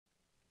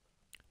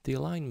The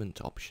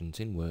alignment options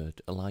in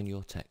Word align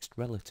your text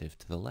relative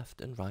to the left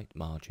and right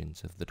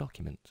margins of the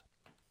document.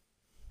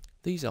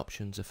 These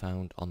options are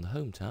found on the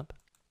Home tab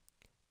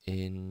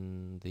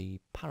in the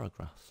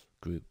Paragraphs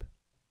group.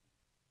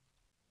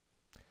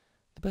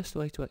 The best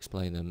way to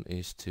explain them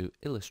is to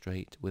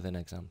illustrate with an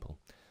example.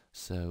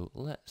 So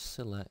let's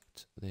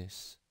select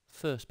this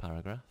first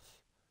paragraph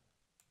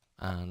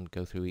and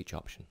go through each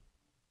option.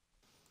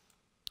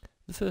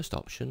 The first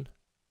option,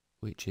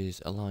 which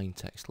is Align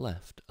Text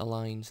Left,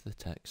 aligns the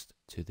text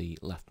to the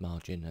left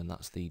margin, and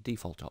that's the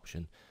default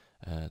option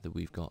that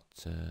we've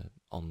got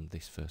on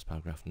this first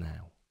paragraph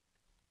now.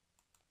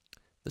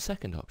 The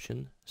second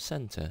option,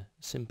 Center,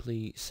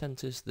 simply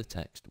centers the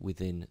text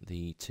within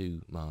the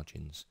two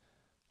margins,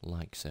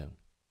 like so.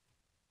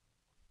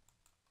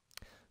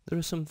 There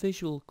are some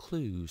visual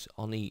clues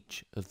on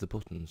each of the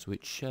buttons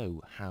which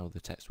show how the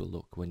text will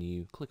look when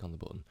you click on the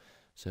button.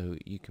 So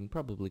you can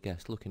probably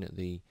guess, looking at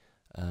the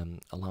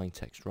Align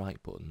Text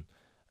Right button,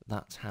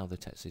 that's how the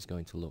text is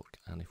going to look,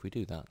 and if we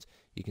do that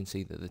you can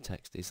see that the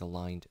text is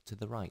aligned to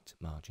the right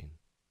margin.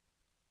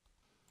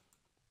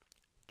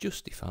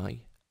 Justify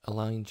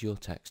aligns your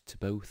text to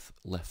both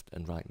left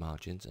and right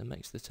margins and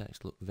makes the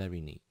text look very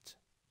neat.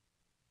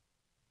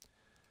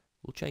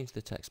 We'll change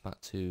the text back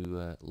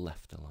to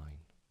left align.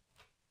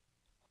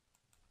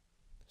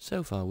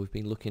 So far we've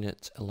been looking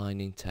at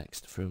aligning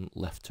text from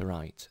left to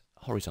right,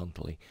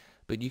 horizontally,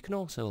 but you can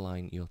also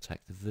align your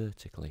text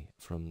vertically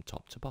from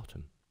top to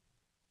bottom.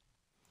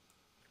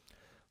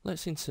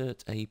 Let's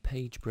insert a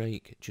page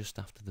break just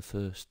after the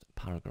first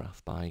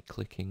paragraph by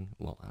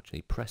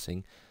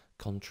pressing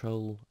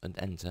Ctrl and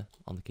Enter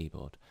on the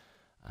keyboard.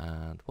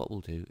 And what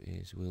we'll do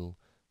is we'll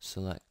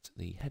select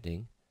the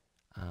heading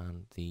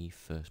and the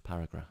first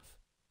paragraph.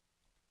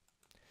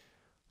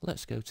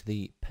 Let's go to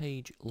the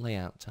Page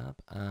Layout tab,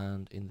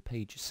 and in the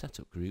Page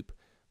Setup group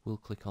we'll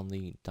click on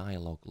the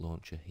Dialog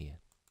Launcher here.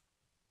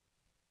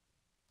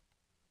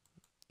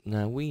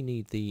 Now we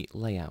need the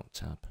Layout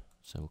tab,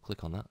 so we'll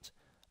click on that,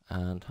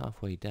 and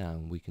halfway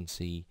down we can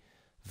see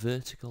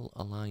Vertical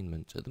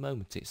Alignment. At the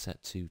moment it's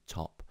set to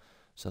top,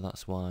 so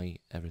that's why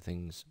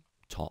everything's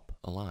top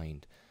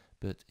aligned,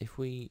 but if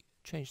we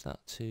change that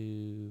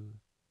to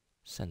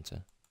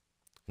Center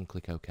and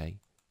click OK,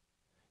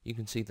 you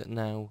can see that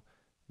now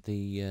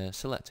the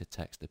selected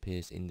text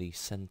appears in the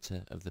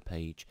center of the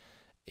page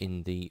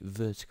in the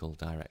vertical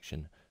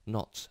direction,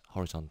 not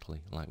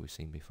horizontally like we've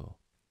seen before.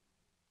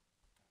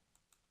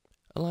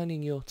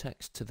 Aligning your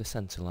text to the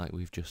center like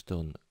we've just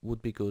done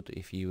would be good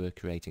if you were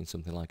creating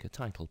something like a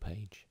title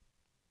page.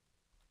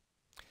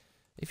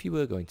 If you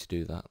were going to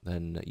do that,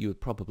 then you would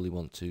probably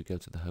want to go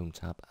to the Home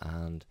tab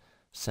and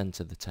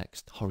center the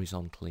text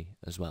horizontally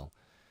as well.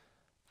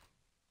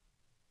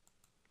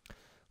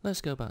 Let's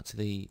go back to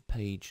the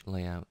Page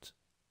Layout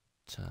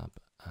tab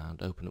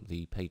and open up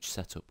the Page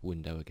Setup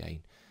window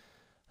again.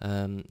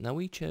 Now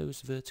we chose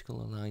Vertical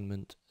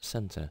Alignment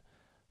Center,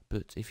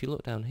 but if you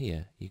look down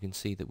here you can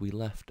see that we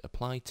left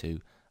Apply To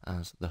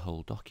as the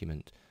whole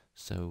document.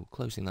 So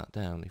closing that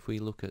down, if we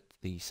look at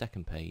the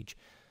second page,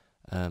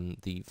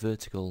 the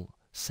vertical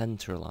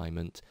center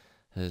alignment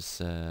has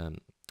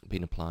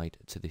been applied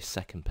to this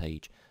second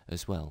page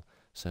as well.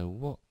 So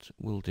what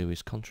we'll do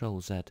is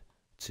Ctrl Z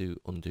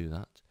to undo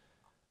that,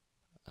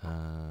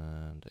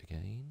 and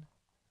again.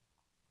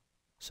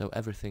 So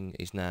everything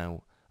is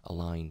now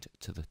aligned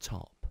to the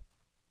top.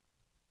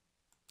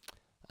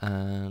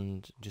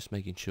 And just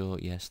making sure,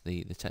 yes,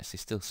 the text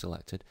is still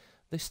selected.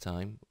 This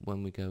time,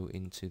 when we go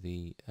into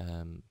the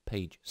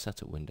Page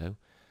Setup window,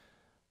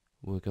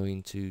 we're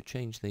going to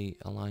change the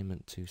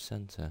alignment to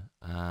center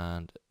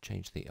and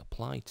change the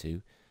Apply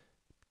To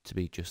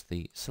be just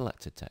the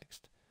selected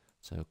text.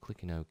 So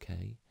clicking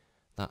OK,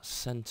 that's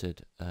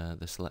centered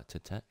the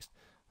selected text,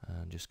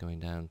 and just going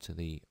down to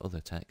the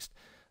other text,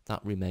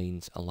 that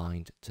remains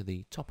aligned to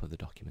the top of the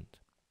document.